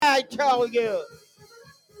I tell you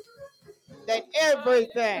that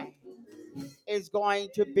everything is going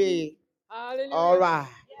to be all right.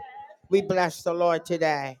 We bless the Lord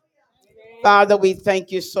today. Father, we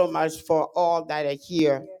thank you so much for all that are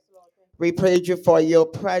here. We praise you for your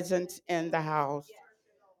presence in the house.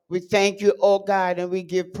 We thank you, oh God, and we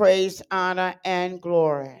give praise, honor, and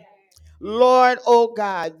glory. Lord, oh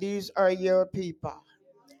God, these are your people.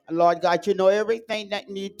 And Lord God, you know everything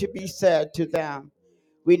that needs to be said to them.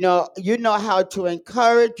 We know you know how to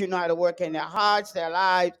encourage, you know how to work in their hearts, their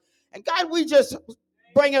lives. And God, we just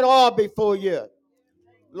bring it all before you.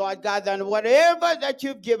 Lord God, then whatever that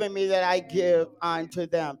you've given me that I give unto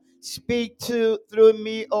them, speak to through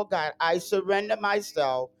me, oh God. I surrender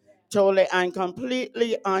myself totally and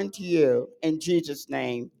completely unto you. In Jesus'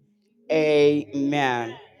 name,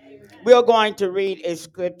 amen. We are going to read a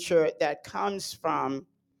scripture that comes from,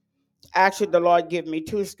 actually the Lord gave me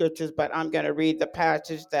two scriptures, but I'm going to read the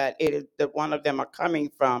passage that it is that one of them are coming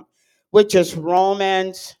from, which is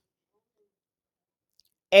Romans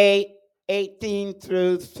 8:18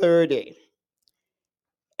 through 30.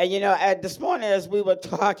 And at this morning as we were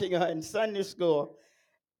talking in Sunday school,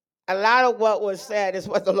 a lot of what was said is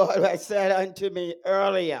what the Lord had said unto me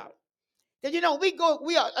earlier. Because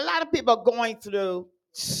a lot of people are going through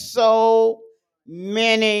so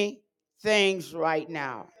many things right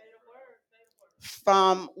now.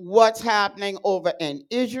 From what's happening over in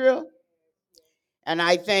Israel, and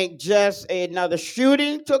I think just another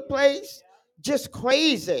shooting took place, just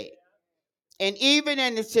crazy. And even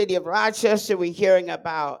in the city of Rochester, we're hearing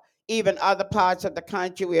about even other parts of the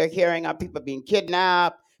country. We are hearing of people being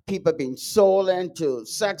kidnapped, people being sold into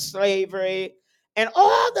sex slavery, and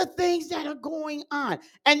all the things that are going on.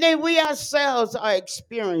 And then we ourselves are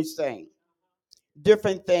experiencing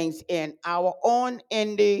different things in our own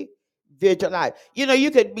individual life.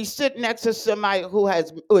 You could be sitting next to somebody who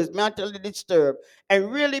is mentally disturbed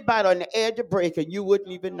and really about on the edge of breaking, you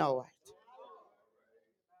wouldn't even know it.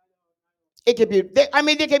 It could be,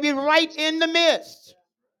 they could be right in the midst,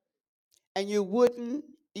 and you wouldn't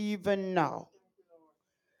even know.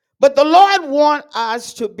 But the Lord wants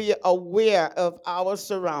us to be aware of our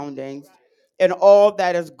surroundings and all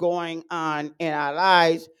that is going on in our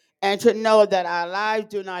lives, and to know that our lives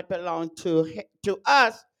do not belong to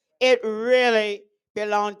us. It really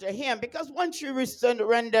belongs to Him. Because once you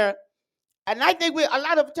surrender, and I think a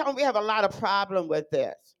lot of time we have a lot of problem with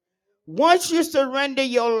this. Once you surrender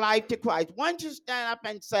your life to Christ, once you stand up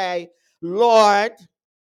and say, Lord,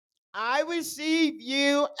 I receive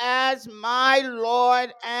you as my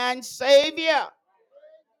Lord and Savior.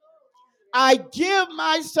 I give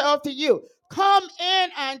myself to you. Come in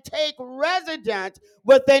and take residence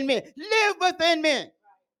within me. Live within me.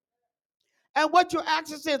 And what you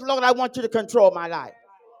actually say is, Lord, I want you to control my life.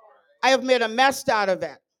 I have made a mess out of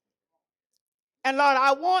it. And Lord,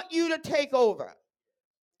 I want you to take over.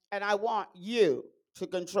 And I want you to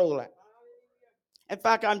control it. In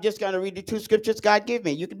fact, I'm just going to read the two scriptures God gave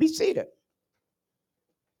me. You can be seated.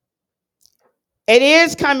 It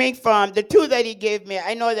is coming from the two that he gave me.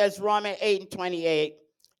 I know there's Romans 8:28.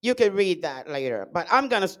 You can read that later. But I'm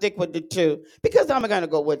going to stick with the two because I'm going to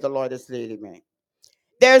go with the Lord is leading me.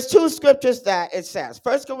 There's two scriptures that it says.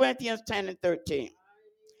 1 Corinthians 10:13.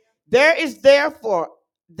 There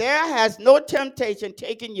has no temptation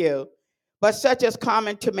taken you, but such as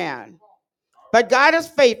common to man. But God is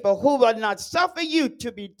faithful, who will not suffer you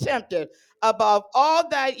to be tempted above all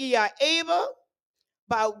that ye are able,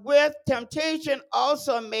 but with temptation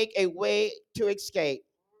also make a way to escape,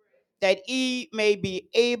 that ye may be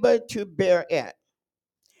able to bear it.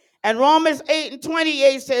 And Romans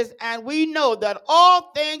 8:28 says, and we know that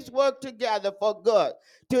all things work together for good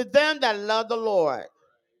to them that love the Lord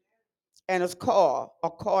and is called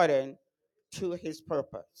according to his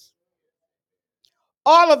purpose.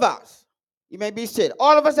 All of us, you may be said,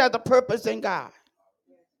 all of us have the purpose in God.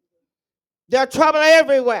 There's trouble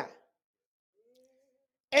everywhere.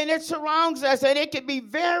 And it surrounds us, and it can be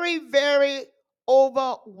very, very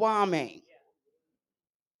overwhelming.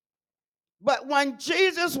 But when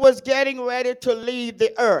Jesus was getting ready to leave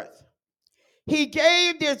the earth, he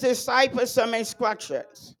gave his disciples some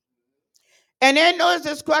instructions. And in those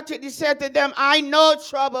instructions, he said to them, I know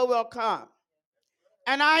trouble will come.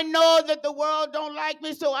 And I know that the world don't like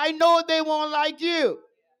me, so I know they won't like you.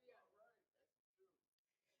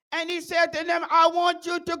 And he said to them, I want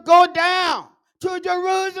you to go down to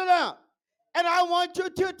Jerusalem, and I want you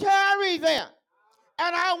to tarry there.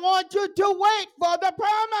 And I want you to wait for the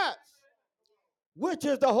promise, which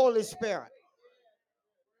is the Holy Spirit.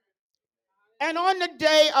 And on the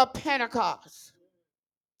day of Pentecost,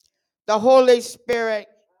 the Holy Spirit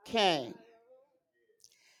came.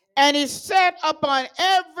 And he sat upon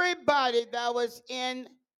everybody that was in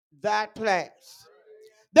that place.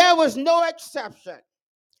 There was no exception.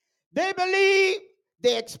 They believed,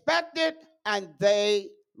 they expected, and they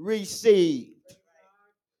received.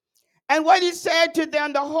 And what he said to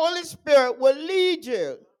them, the Holy Spirit will lead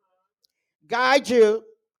you, guide you,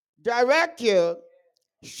 direct you,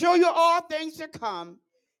 show you all things to come,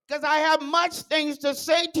 because I have much things to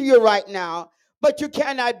say to you right now, but you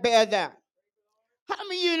cannot bear them. How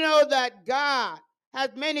many of you know that God has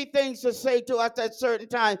many things to say to us at certain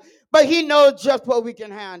times, but he knows just what we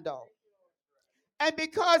can handle. And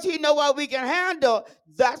because he knows what we can handle,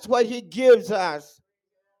 that's what he gives us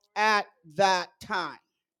at that time.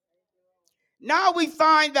 Now we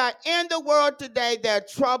find that in the world today, there are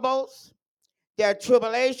troubles, there are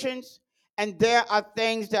tribulations, and there are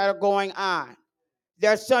things that are going on.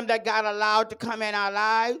 There's some that God allowed to come in our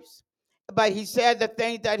lives, but he said the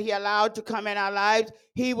things that he allowed to come in our lives,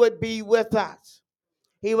 he would be with us.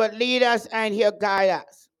 He would lead us and he'll guide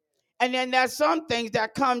us. And then there's some things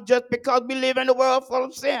that come just because we live in a world full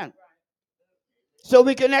of sin. So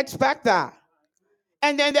we can expect that.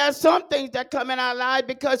 And then there's some things that come in our lives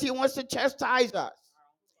because he wants to chastise us,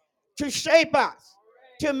 to shape us,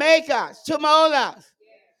 to make us, to mold us.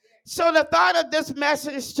 So the thought of this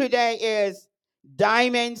message today is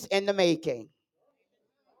diamonds in the making.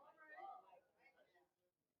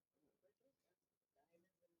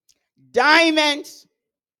 Diamonds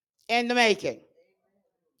in the making.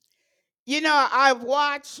 You know, I've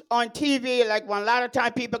watched on TV, like when a lot of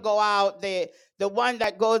times people go out, the one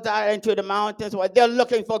that goes out into the mountains, where they're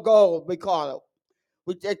looking for gold, we call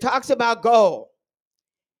it. It talks about gold.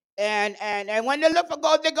 And when they look for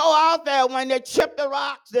gold, they go out there. When they chip the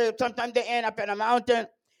rocks, sometimes they end up in a mountain.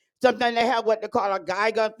 Sometimes they have what they call a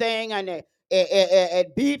Geiger thing, and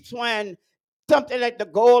it beeps when something like the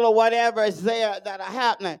gold or whatever is there that are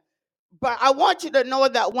happening. But I want you to know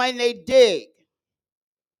that when they dig,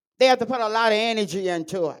 they have to put a lot of energy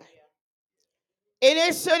into it. It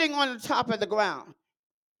is sitting on the top of the ground.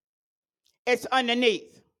 It's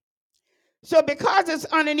underneath. So because it's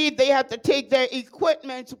underneath, they have to take their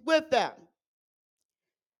equipment with them.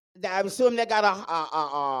 I assume they got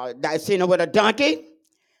I've seen them with a donkey.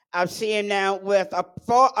 I've seen them with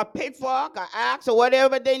a pitchfork, an axe, or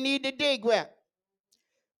whatever they need to dig with.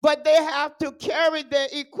 But they have to carry their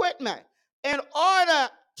equipment in order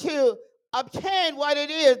to obtain what it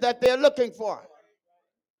is that they're looking for.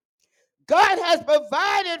 God has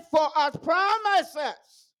provided for us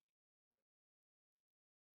promises.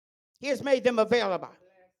 He has made them available.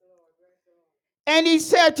 And he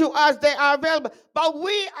said to us they are available. But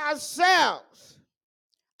we ourselves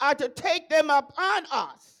are to take them upon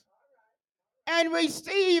us and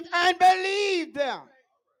receive and believe them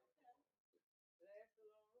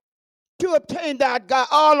to obtain that God,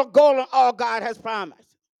 all the gold and all God has promised.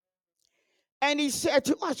 And he said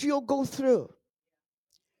to us, you'll go through.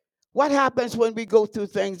 What happens when we go through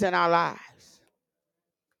things in our lives?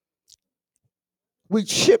 We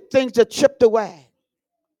chip things that chipped away.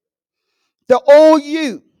 The old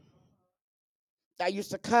you that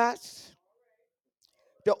used to cuss,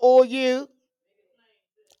 the old you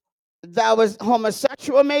that was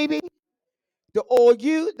homosexual maybe, the old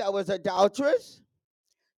you that was adulterous,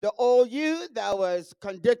 the old you that was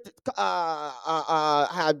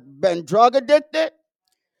had been drug addicted,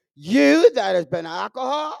 you that has been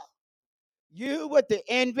alcohol, you with the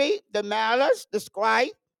envy, the malice, the strife,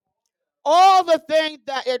 all the things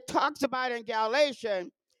that it talks about in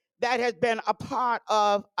Galatians that has been a part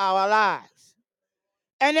of our lives.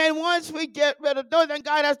 And then once we get rid of those, then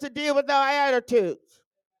God has to deal with our attitudes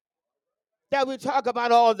that we talk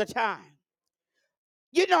about all the time.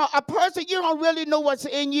 You know, a person, you don't really know what's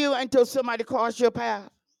in you until somebody crosses your path.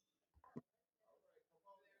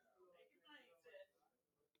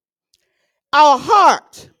 Our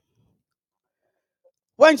heart,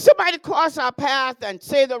 when somebody crosses our path and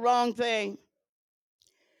say the wrong thing,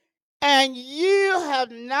 and you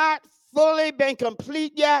have not fully been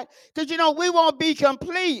complete yet, because you know we won't be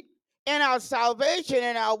complete in our salvation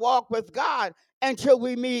and our walk with God until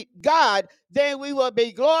we meet God. Then we will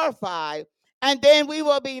be glorified, and then we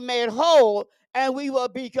will be made whole, and we will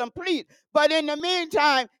be complete. But in the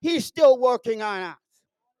meantime, he's still working on us.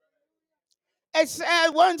 It said,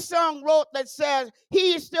 one song wrote that says,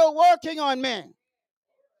 he is still working on me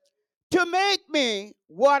to make me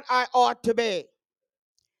what I ought to be.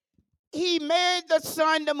 He made the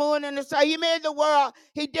sun, the moon, and the sky. He made the world.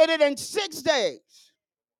 He did it in 6 days.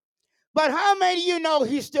 But how many of you know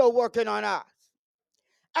he's still working on us?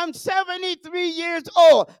 I'm 73 years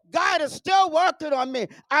old. God is still working on me.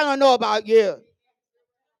 I don't know about you.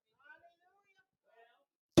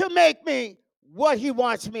 To make me what he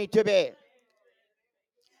wants me to be.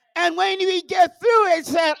 And when we get through, it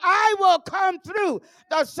said, I will come through.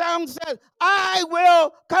 The song says, I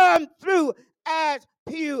will come through as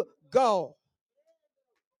pure gold.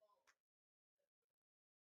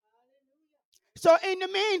 So in the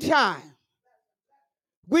meantime,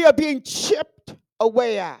 we are being chipped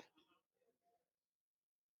away at.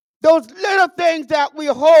 Those little things that we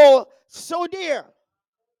hold so dear.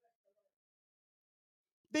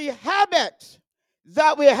 The habits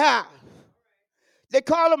that we have. They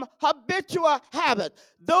call them habitual habits.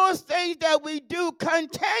 Those things that we do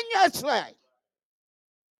continuously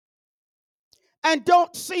and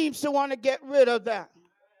don't seem to want to get rid of them.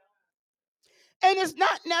 And it's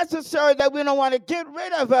not necessary that we don't want to get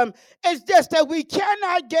rid of them. It's just that we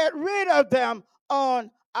cannot get rid of them on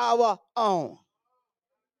our own.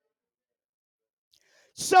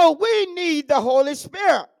 So we need the Holy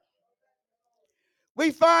Spirit.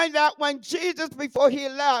 We find that when Jesus, before he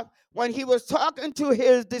left, when he was talking to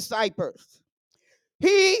his disciples,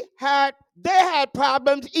 they had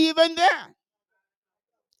problems even then.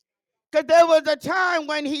 Because there was a time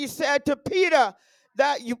when he said to Peter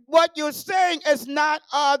that what you're saying is not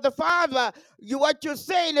the Father. What you're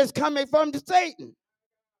saying is coming from Satan.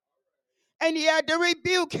 And he had to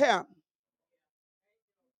rebuke him.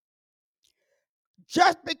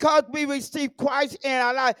 Just because we receive Christ in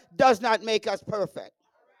our life does not make us perfect.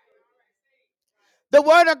 The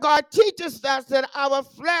Word of God teaches us that our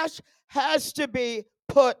flesh has to be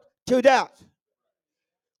put to death.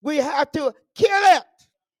 We have to kill it.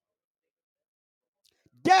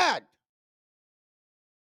 Dead.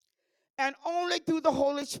 And only through the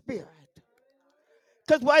Holy Spirit.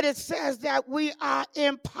 Because what it says that we are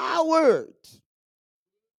empowered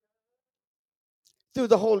through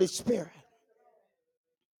the Holy Spirit.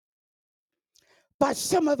 But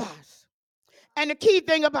some of us, and the key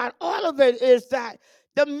thing about all of it is that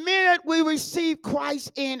the minute we receive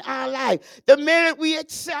Christ in our life, the minute we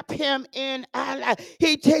accept him in our life,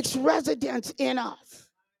 he takes residence in us.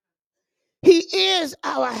 He is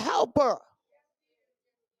our helper.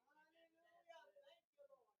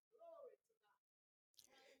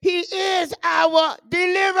 He is our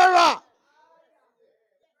deliverer.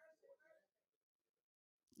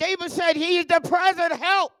 David said he is the present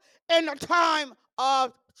help in the time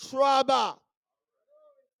of trouble.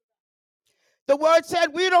 The word said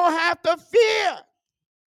we don't have to fear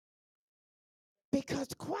because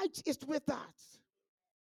Christ is with us.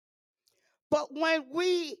 But when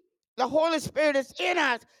the Holy Spirit is in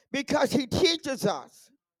us because he teaches us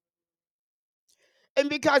and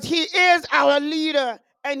because he is our leader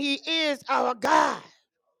and he is our God.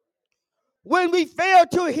 When we fail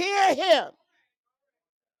to hear him,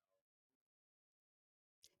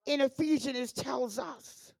 in Ephesians it tells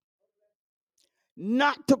us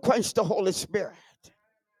not to quench the Holy Spirit,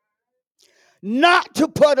 not to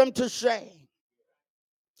put him to shame.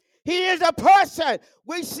 He is a person.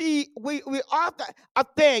 We offer a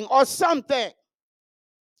thing or something.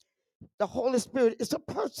 The Holy Spirit is a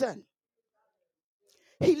person.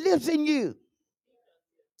 He lives in you.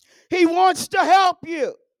 He wants to help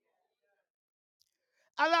you.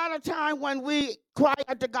 A lot of time when we cry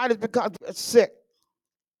out to God is because we're sick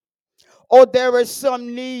or there is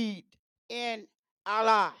some need in our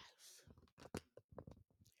lives.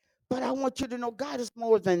 But I want you to know God is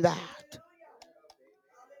more than that.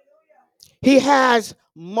 He has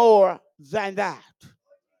more than that.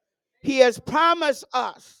 He has promised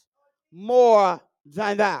us more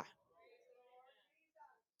than that.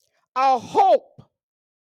 Our hope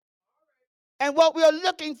and what we are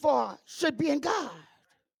looking for should be in God.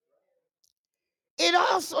 It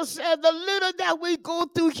also said the little that we go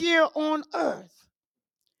through here on earth,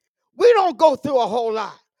 we don't go through a whole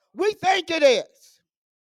lot. We think it is.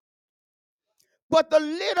 But the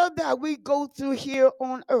little that we go through here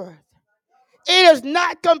on earth, it is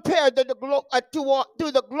not compared to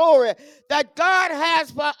the glory that God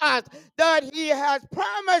has for us, that he has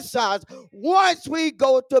promised us once we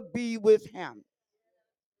go to be with him.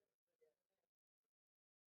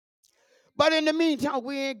 But in the meantime,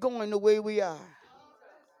 we ain't going the way we are.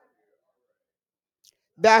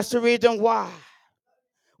 That's the reason why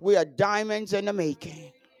we are diamonds in the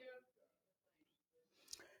making.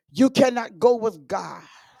 You cannot go with God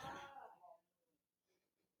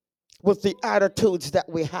with the attitudes that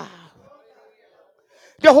we have.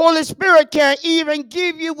 The Holy Spirit can't even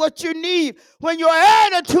give you what you need when your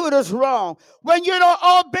attitude is wrong, when you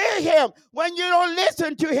don't obey him, when you don't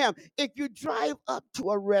listen to him. If you drive up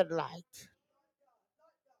to a red light,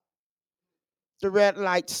 the red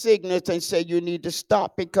light signals and say you need to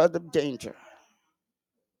stop because of danger.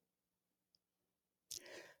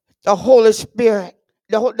 The Holy Spirit,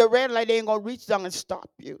 the red light ain't going to reach down and stop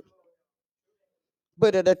you,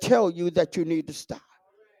 but it'll tell you that you need to stop.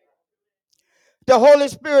 The Holy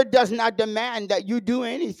Spirit does not demand that you do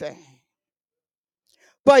anything,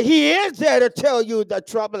 but He is there to tell you the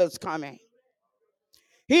trouble is coming.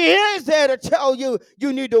 He is there to tell you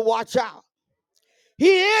you need to watch out.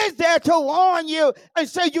 He is there to warn you and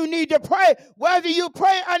say you need to pray. Whether you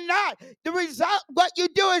pray or not, the result, what you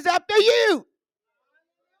do is up to you.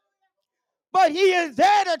 But He is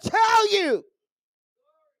there to tell you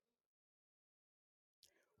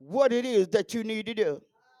what it is that you need to do.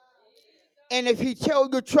 And if He tells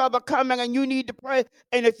you trouble coming and you need to pray,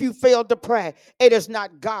 and if you fail to pray, it is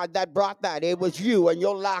not God that brought that. It was you and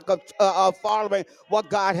your lack of following what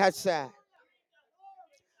God has said.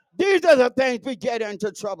 These are the things we get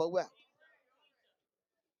into trouble with.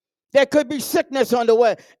 There could be sickness on the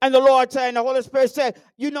way. And the Lord said, and the Holy Spirit said,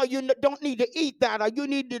 you don't need to eat that, or you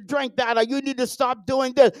need to drink that, or you need to stop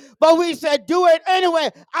doing this. But we said, do it anyway.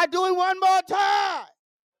 I do it one more time.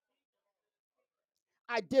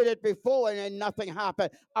 I did it before and then nothing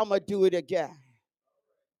happened. I'm going to do it again.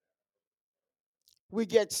 We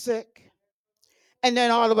get sick. And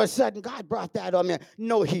then all of a sudden, God brought that on me.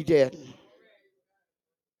 No, He didn't.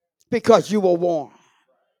 Because you were warned.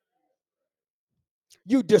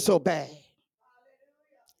 You disobeyed.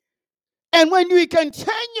 And when we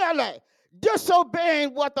continually disobeying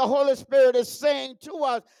what the Holy Spirit is saying to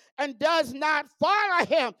us and does not follow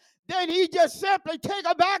Him, then He just simply take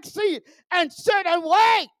a back seat and sit and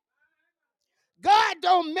wait. God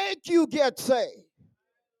don't make you get saved.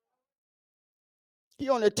 He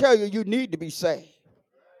only tell you you need to be saved.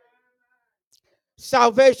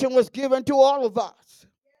 Salvation was given to all of us.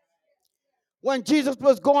 When Jesus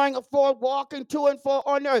was going forth, walking to and fro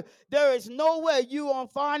on earth, there is no way you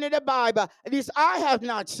won't find in the Bible, at least I have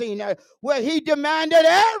not seen it, where He demanded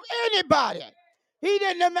anybody. He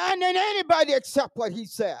didn't demand anybody except what He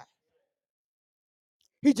said.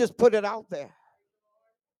 He just put it out there.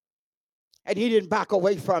 And He didn't back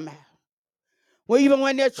away from it. Well, even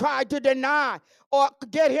when they tried to deny or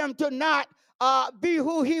get Him to not be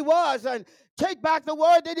who He was and take back the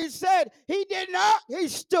word that He said, He did not. He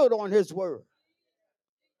stood on His word.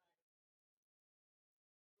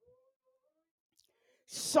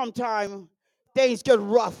 Sometimes things get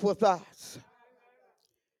rough with us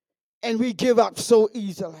and we give up so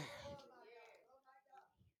easily.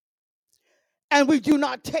 And we do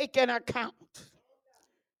not take into account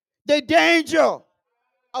the danger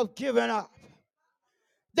of giving up,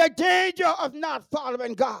 the danger of not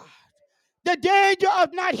following God, the danger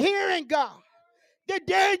of not hearing God, the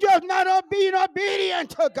danger of not being obedient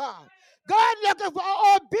to God. God looking for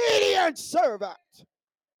an obedient servant.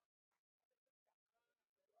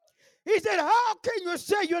 He said, how can you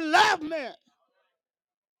say you love me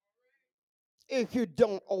if you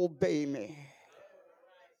don't obey me?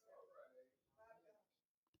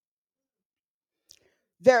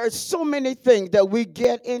 There are so many things that we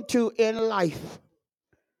get into in life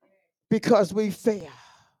because we fail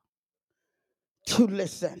to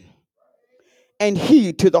listen and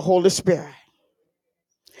heed to the Holy Spirit.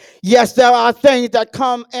 Yes, there are things that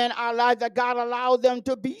come in our lives that God allowed them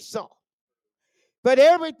to be so. But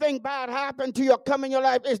everything bad happened to you come in your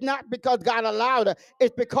life is not because God allowed it.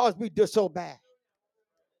 It's because we disobey.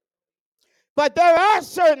 But there are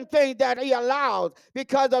certain things that He allowed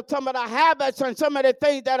because of some of the habits and some of the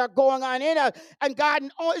things that are going on in us. And God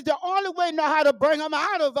is the only way to know how to bring them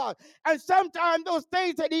out of us. And sometimes those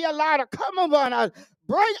things that He allowed to come upon us,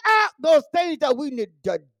 bring out those things that we need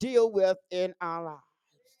to deal with in our lives.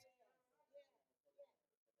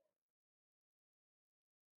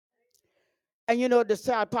 And you know the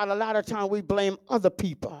sad part, a lot of times we blame other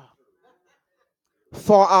people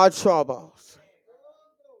for our troubles.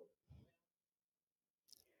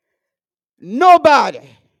 Nobody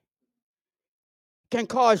can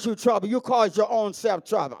cause you trouble. You cause your own self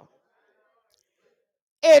trouble.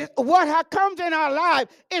 What comes in our life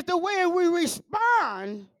is the way we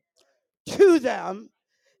respond to them,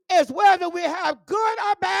 is whether we have good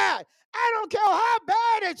or bad. I don't care how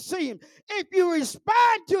bad it seems. If you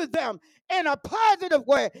respond to them in a positive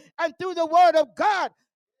way and through the word of God,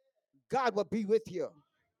 God will be with you.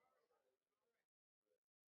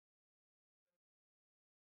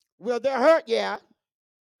 Will they hurt? Yeah.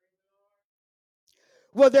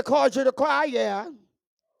 Will they cause you to cry? Yeah.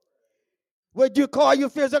 Would you call you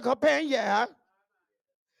physical pain? Yeah.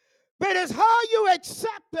 But it's how you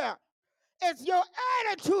accept them. It's your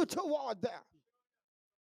attitude toward them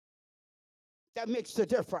that makes the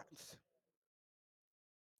difference.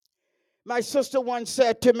 My sister once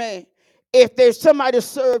said to me, if there's somebody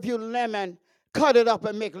serve you lemon, cut it up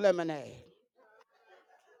and make lemonade.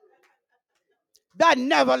 That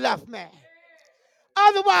never left me.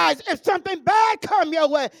 Otherwise, if something bad come your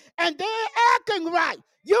way and they're acting right,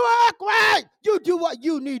 you act right. You do what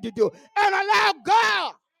you need to do and allow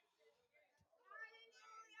God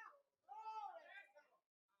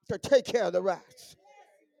to take care of the rest.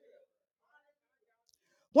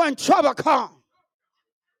 When trouble come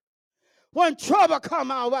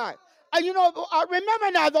our way. And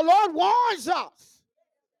remember now, the Lord warns us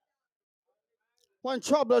when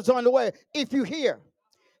trouble is on the way. If you hear,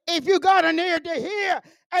 if you got an ear to hear,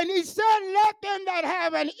 and he said, let them that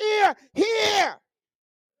have an ear hear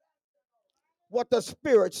what the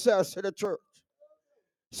Spirit says to the church.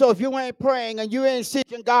 So if you ain't praying and you ain't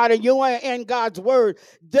seeking God and you ain't in God's word,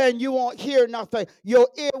 then you won't hear nothing. Your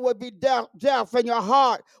ear will be deaf and your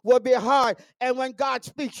heart will be hard. And when God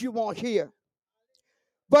speaks, you won't hear.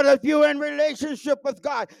 But if you're in relationship with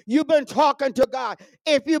God, you've been talking to God,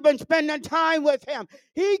 if you've been spending time with him,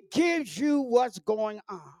 he gives you what's going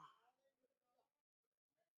on.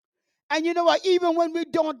 And you know what? Even when we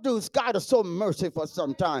don't do, God is so merciful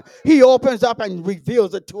sometimes. He opens up and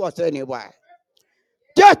reveals it to us anyway.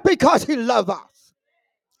 Just because he loves us.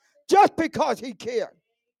 Just because he cares.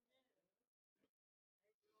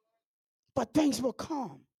 But things will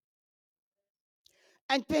come.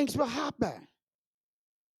 And things will happen.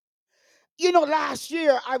 Last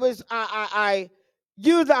year I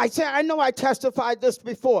know I testified this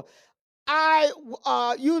before. I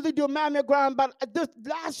usually do mammogram, but this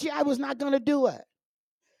last year I was not going to do it.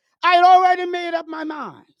 I had already made up my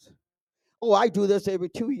mind. Oh, I do this every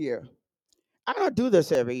 2 years. I don't do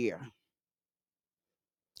this every year.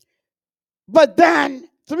 But then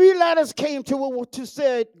 3 letters came to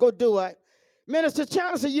say, go do it. Minister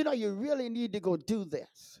Chandler said, you really need to go do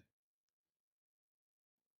this.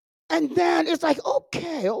 And then it's like,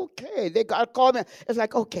 okay. They got to call me. It's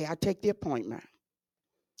like, okay, I take the appointment.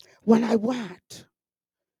 When I went,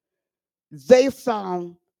 they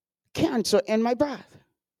found cancer in my breath.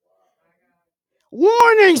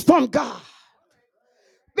 Warnings from God.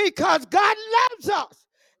 Because God loves us.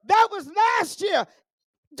 That was last year.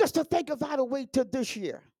 Just to think if I'd have waited till this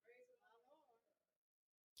year.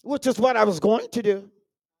 Which is what I was going to do.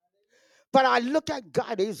 But I look at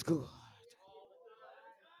God is good.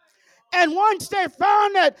 And once they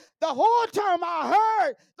found it, the whole time I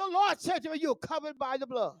heard, the Lord said to me, you're covered by the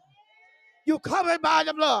blood. You're covered by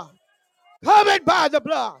the blood. Covered by the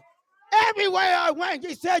blood. Everywhere I went,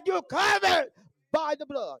 he said, you're covered by the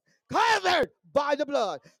blood. Covered by the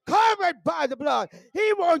blood. Covered by the blood.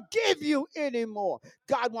 He won't give you any more.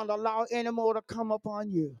 God won't allow any more to come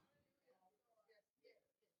upon you.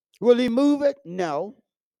 Will he move it? No.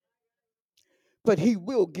 But he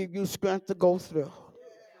will give you strength to go through.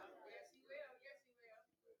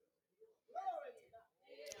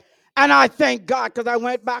 And I thank God because I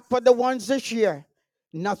went back for the ones this year.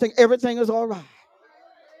 Everything is all right.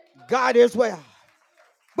 God is well.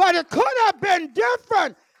 But it could have been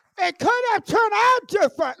different. It could have turned out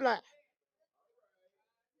differently.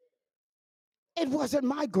 It wasn't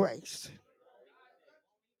my grace.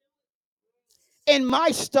 In my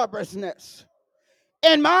stubbornness.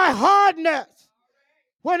 In my hardness.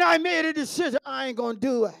 When I made a decision, I ain't going to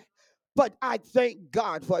do it. But I thank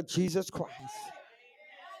God for Jesus Christ.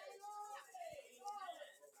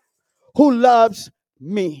 Who loves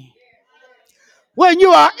me. When you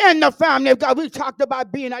are in the family of God, we talked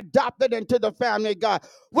about being adopted into the family of God.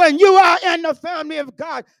 When you are in the family of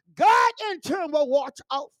God, God in turn will watch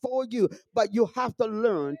out for you, but you have to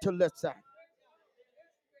learn to listen.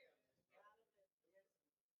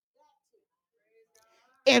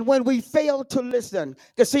 And when we fail to listen,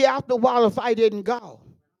 because see, after a while, if I didn't go,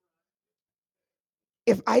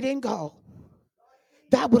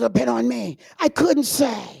 that would have been on me. I couldn't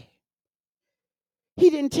say. He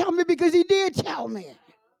didn't tell me because he did tell me.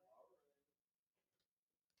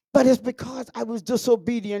 But it's because I was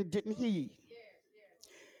disobedient, didn't heed.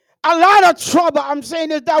 A lot of trouble, I'm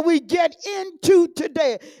saying, is that we get into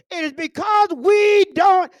today. It is because we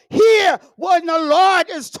don't hear when the Lord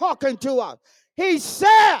is talking to us. He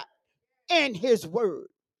said in his word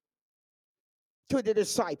to the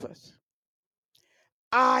disciples,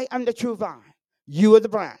 I am the true vine. You are the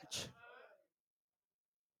branch.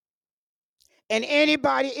 And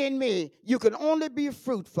anybody in me, you can only be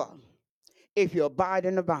fruitful if you abide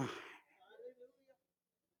in the vine.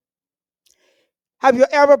 Have you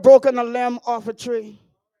ever broken a limb off a tree?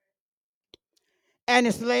 And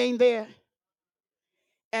it's laying there?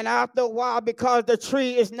 And after a while, because the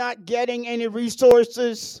tree is not getting any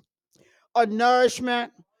resources or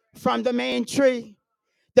nourishment from the main tree,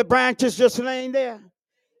 the branch is just laying there.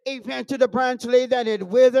 Even to the branch lay that it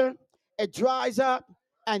wither, it dries up,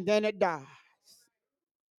 and then it dies.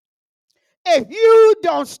 If you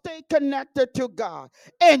don't stay connected to God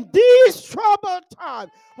in these troubled times,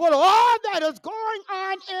 with all that is going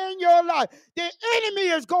on in your life, the enemy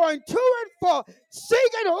is going to and fro,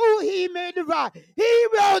 seeking who he may divide. He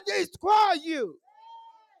will destroy you.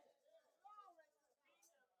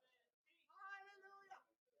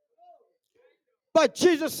 But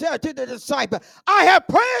Jesus said to the disciple, I have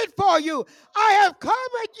prayed for you. I have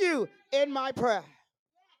covered you in my prayer.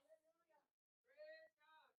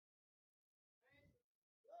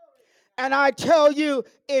 And I tell you,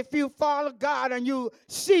 if you follow God and you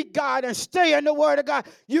seek God and stay in the Word of God,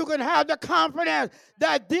 you can have the confidence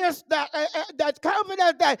that that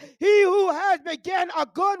confidence that He who has begun a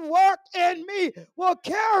good work in me will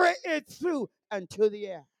carry it through until the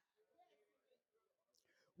end.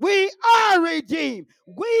 We are redeemed.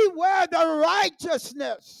 We wear the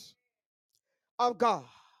righteousness of God.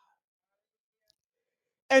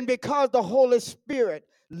 And because the Holy Spirit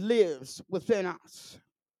lives within us,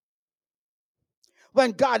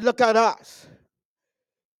 when God look at us,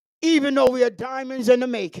 even though we are diamonds in the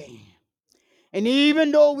making, and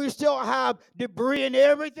even though we still have debris and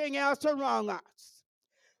everything else around us,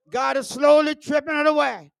 God is slowly stripping it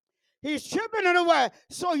away. He's stripping it away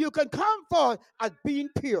so you can come forth as being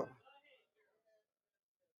pure,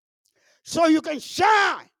 so you can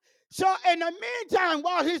shine. So in the meantime,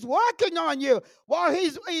 while He's working on you, while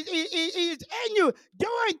He's in you,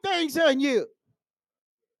 doing things in you,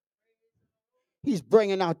 He's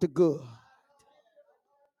bringing out the good,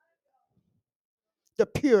 the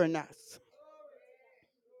pureness.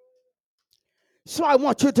 So I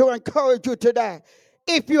want you to encourage you today.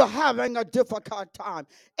 If you're having a difficult time,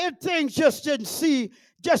 if things just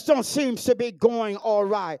don't seem to be going all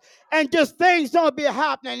right, and just things don't be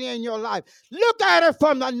happening in your life, look at it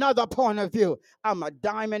from another point of view. I'm a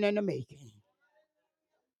diamond in the making.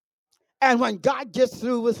 And when God gets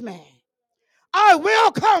through with me, I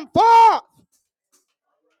will come forth.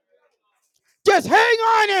 Just hang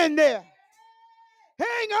on in there.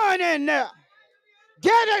 Hang on in there.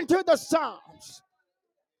 Get into the Psalms.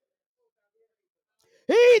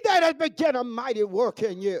 He that has begun a mighty work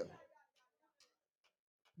in you.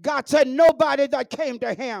 God said nobody that came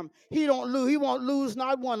to him, he won't lose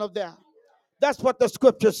not one of them. That's what the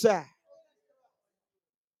scripture said.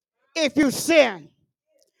 If you sin,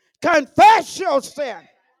 confess your sin.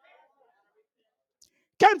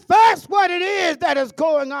 Confess what it is that is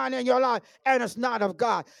going on in your life, and it's not of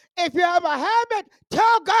God. If you have a habit,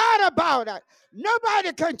 tell God about it.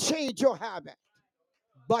 Nobody can change your habit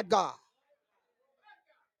but God.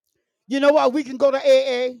 You know what? We can go to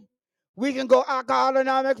AA. We can go alcohol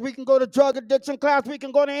anonymous. We can go to drug addiction class. We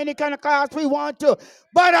can go to any kind of class we want to.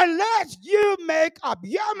 But unless you make up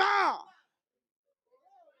your mind,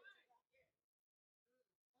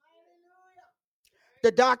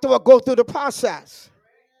 the doctor will go through the process.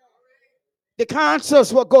 The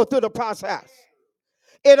counselors will go through the process.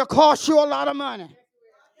 It'll cost you a lot of money.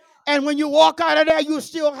 And when you walk out of there, you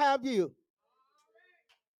still have you.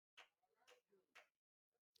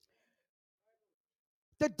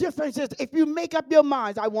 The difference is if you make up your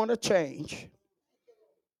minds, I want to change.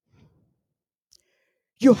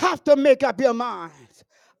 You have to make up your minds,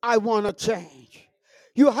 I want to change.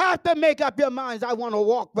 You have to make up your minds, I want to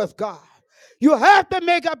walk with God. You have to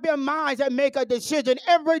make up your minds and make a decision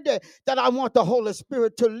every day that I want the Holy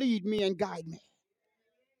Spirit to lead me and guide me.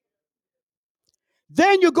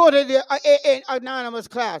 Then you go to the anonymous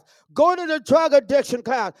class, go to the drug addiction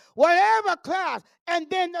class, whatever class, and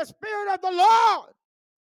then the Spirit of the Lord,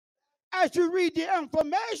 as you read the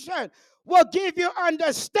information, will give you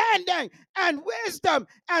understanding and wisdom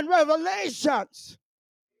and revelations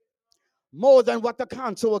more than what the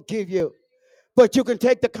counsel will give you. But you can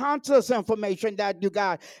take the counselor's information that you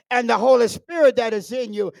got and the Holy Spirit that is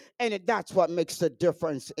in you, and that's what makes the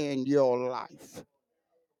difference in your life.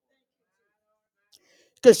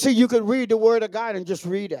 Because, see, you can read the Word of God and just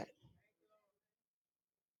read it.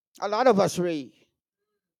 A lot of us read.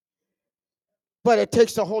 But it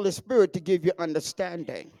takes the Holy Spirit to give you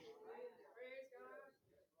understanding.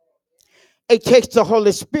 It takes the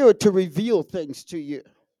Holy Spirit to reveal things to you.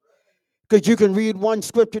 Because you can read one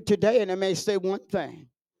scripture today and it may say one thing.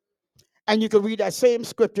 And you can read that same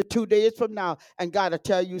scripture 2 days from now and God will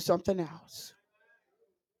tell you something else.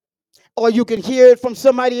 Or you can hear it from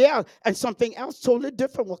somebody else and something else totally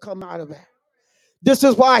different will come out of it. This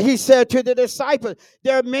is why he said to the disciples,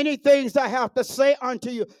 there are many things I have to say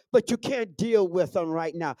unto you, but you can't deal with them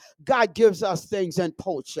right now. God gives us things in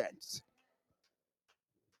portions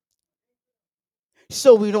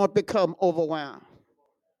so we don't become overwhelmed.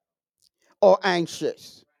 or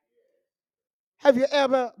anxious? Have you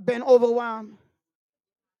ever been overwhelmed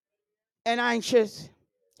and anxious?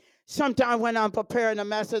 Sometimes when I'm preparing a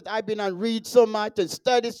message, I've been on read so much and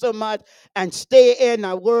study so much and stay in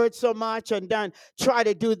my word so much and then try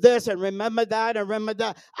to do this and remember that and remember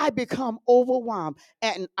that. I become overwhelmed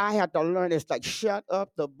and I have to learn it's like shut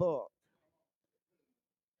up the book.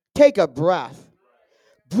 Take a breath.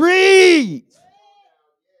 Breathe.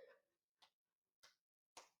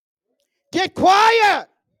 Get quiet.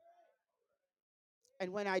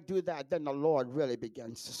 And when I do that, then the Lord really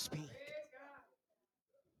begins to speak.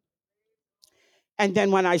 And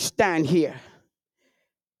then when I stand here,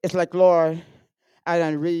 it's like, Lord, I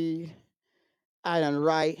done read, I done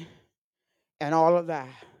write, and all of that.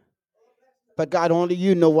 But God, only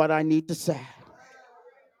you know what I need to say.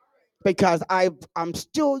 Because I'm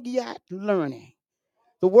still yet learning.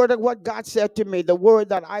 The word of what God said to me, the word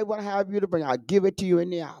that I will have you to bring, I'll give it to you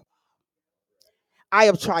in the hour. I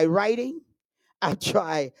have tried writing, I've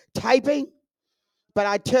tried typing, but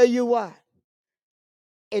I tell you what,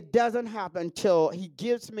 it doesn't happen until he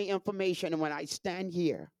gives me information. And when I stand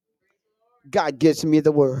here, God gives me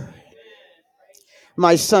the word.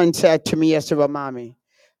 My son said to me yesterday, well, Mommy,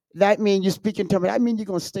 that mean you're speaking to me? That mean you're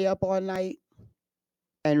going to stay up all night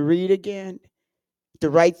and read again to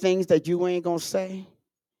write things that you ain't going to say?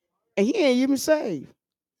 And he ain't even saved.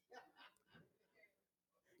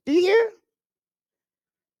 Do you hear?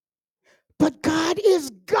 But God is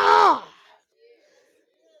God.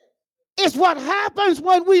 It's what happens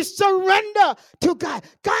when we surrender to God.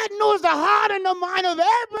 God knows the heart and the mind of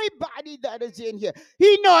everybody that is in here.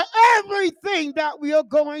 He knows everything that we are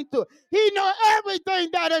going through. He knows everything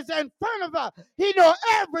that is in front of us. He knows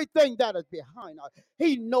everything that is behind us.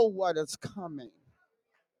 He knows what is coming.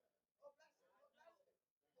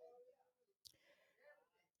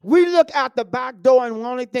 We look out the back door and the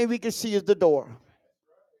only thing we can see is the door.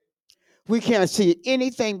 We can't see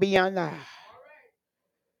anything beyond that.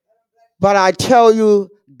 But I tell you,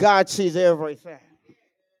 God sees everything.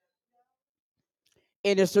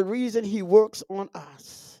 And it's the reason he works on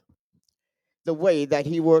us the way that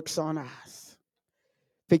he works on us.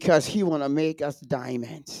 Because he want to make us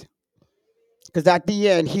diamonds. Because at the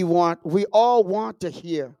end, we all want to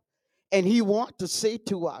hear. And he want to say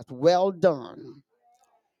to us, well done,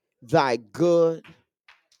 thy good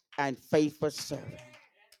and faithful servant.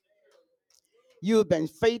 You've been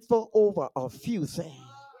faithful over a few things.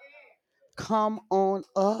 Come on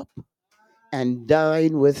up and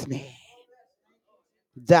dine with me.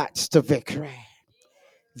 That's the victory.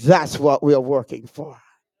 That's what we're working for.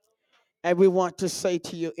 And we want to say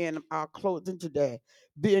to you in our closing today,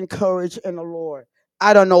 be encouraged in the Lord.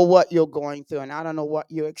 I don't know what you're going through and I don't know what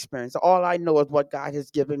you experience. All I know is what God has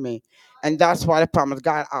given me. And that's why I promise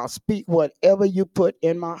God, I'll speak whatever you put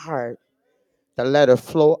in my heart to let it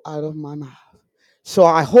flow out of my mouth. So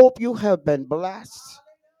I hope you have been blessed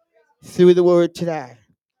through the word today.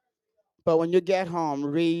 But when you get home,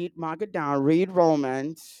 mark it down, read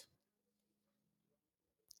Romans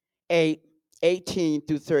 8:18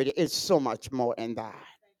 through 30. It's so much more in that.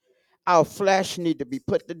 Our flesh need to be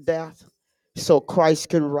put to death so Christ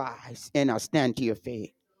can rise and now stand to your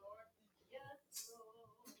feet.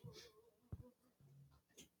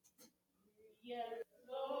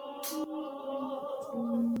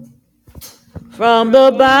 From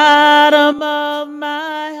the bottom of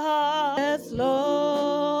my heart, yes,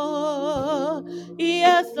 Lord,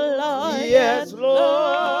 yes, Lord, Yes,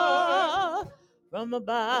 Lord. From the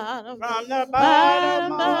bottom From the bottom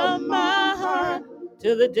bottom of of my my heart heart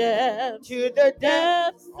to the depths, to the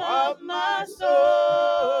depths of of my my soul.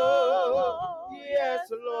 soul,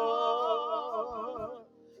 Yes, Lord.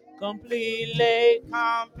 completely,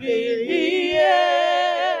 Completely,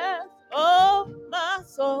 yes, oh, my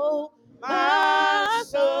soul, my my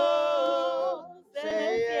soul soul say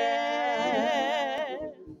says yes.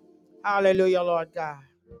 yes. Hallelujah, Lord God.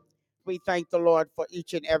 We thank the Lord for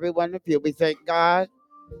each and every one of you. We thank God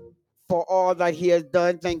for all that he has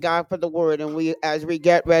done. Thank God for the word. And as we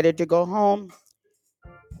get ready to go home,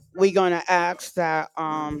 we're going to ask that,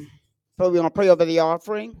 so we're going to pray over the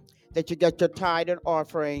offering, that you get your tithe and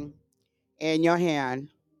offering in your hand.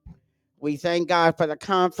 We thank God for the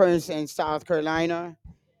conference in South Carolina.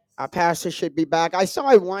 Our pastor should be back. I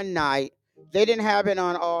saw it one night. They didn't have it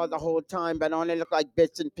on all the whole time, but only looked like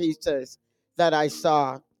bits and pieces that I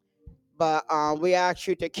saw. But we ask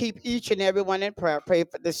you to keep each and every one in prayer. Pray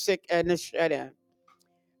for the sick and the shut-in.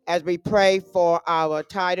 As we pray for our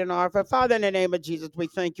tithe and offering, Father, in the name of Jesus, we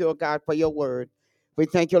thank you, O God, for your word. We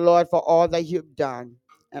thank you, Lord, for all that you've done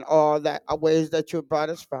and all that ways that you've brought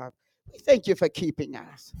us from. We thank you for keeping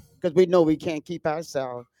us because we know we can't keep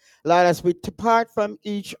ourselves. Lord, as we depart from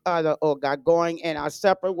each other, oh God, going in our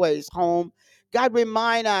separate ways home, God,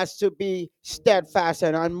 remind us to be steadfast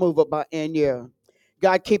and unmovable in you.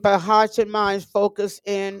 God, keep our hearts and minds focused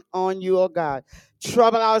in on you, oh God.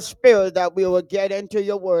 Trouble our spirits that we will get into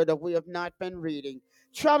your word if we have not been reading.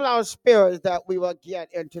 Trouble our spirits that we will get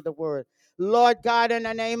into the word. Lord God, in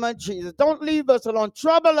the name of Jesus, don't leave us alone.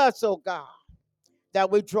 Trouble us, oh God, that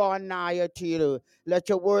we draw nigher to you. Let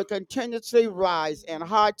your word continuously rise in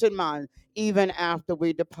hearts and minds, even after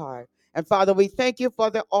we depart. And Father, we thank you for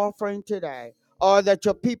the offering today, all that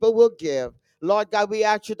your people will give. Lord God, we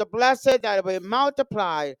ask you to bless it, that it will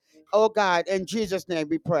multiply. Oh God, in Jesus' name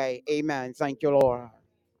we pray. Amen. Thank you, Lord.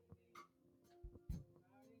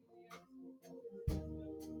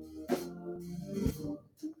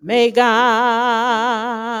 May God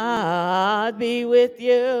be with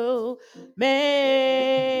you.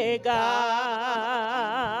 May God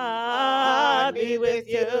be with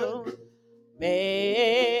you.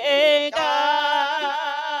 May God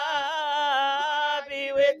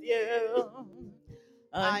be with you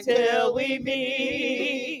until we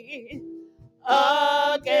meet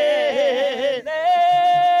again.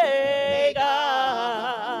 May God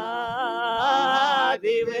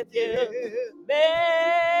be with you.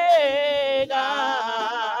 May God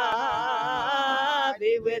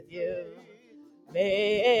be with you.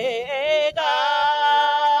 May God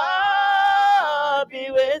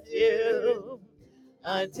be with you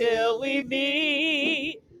until we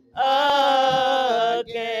meet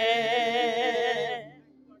again.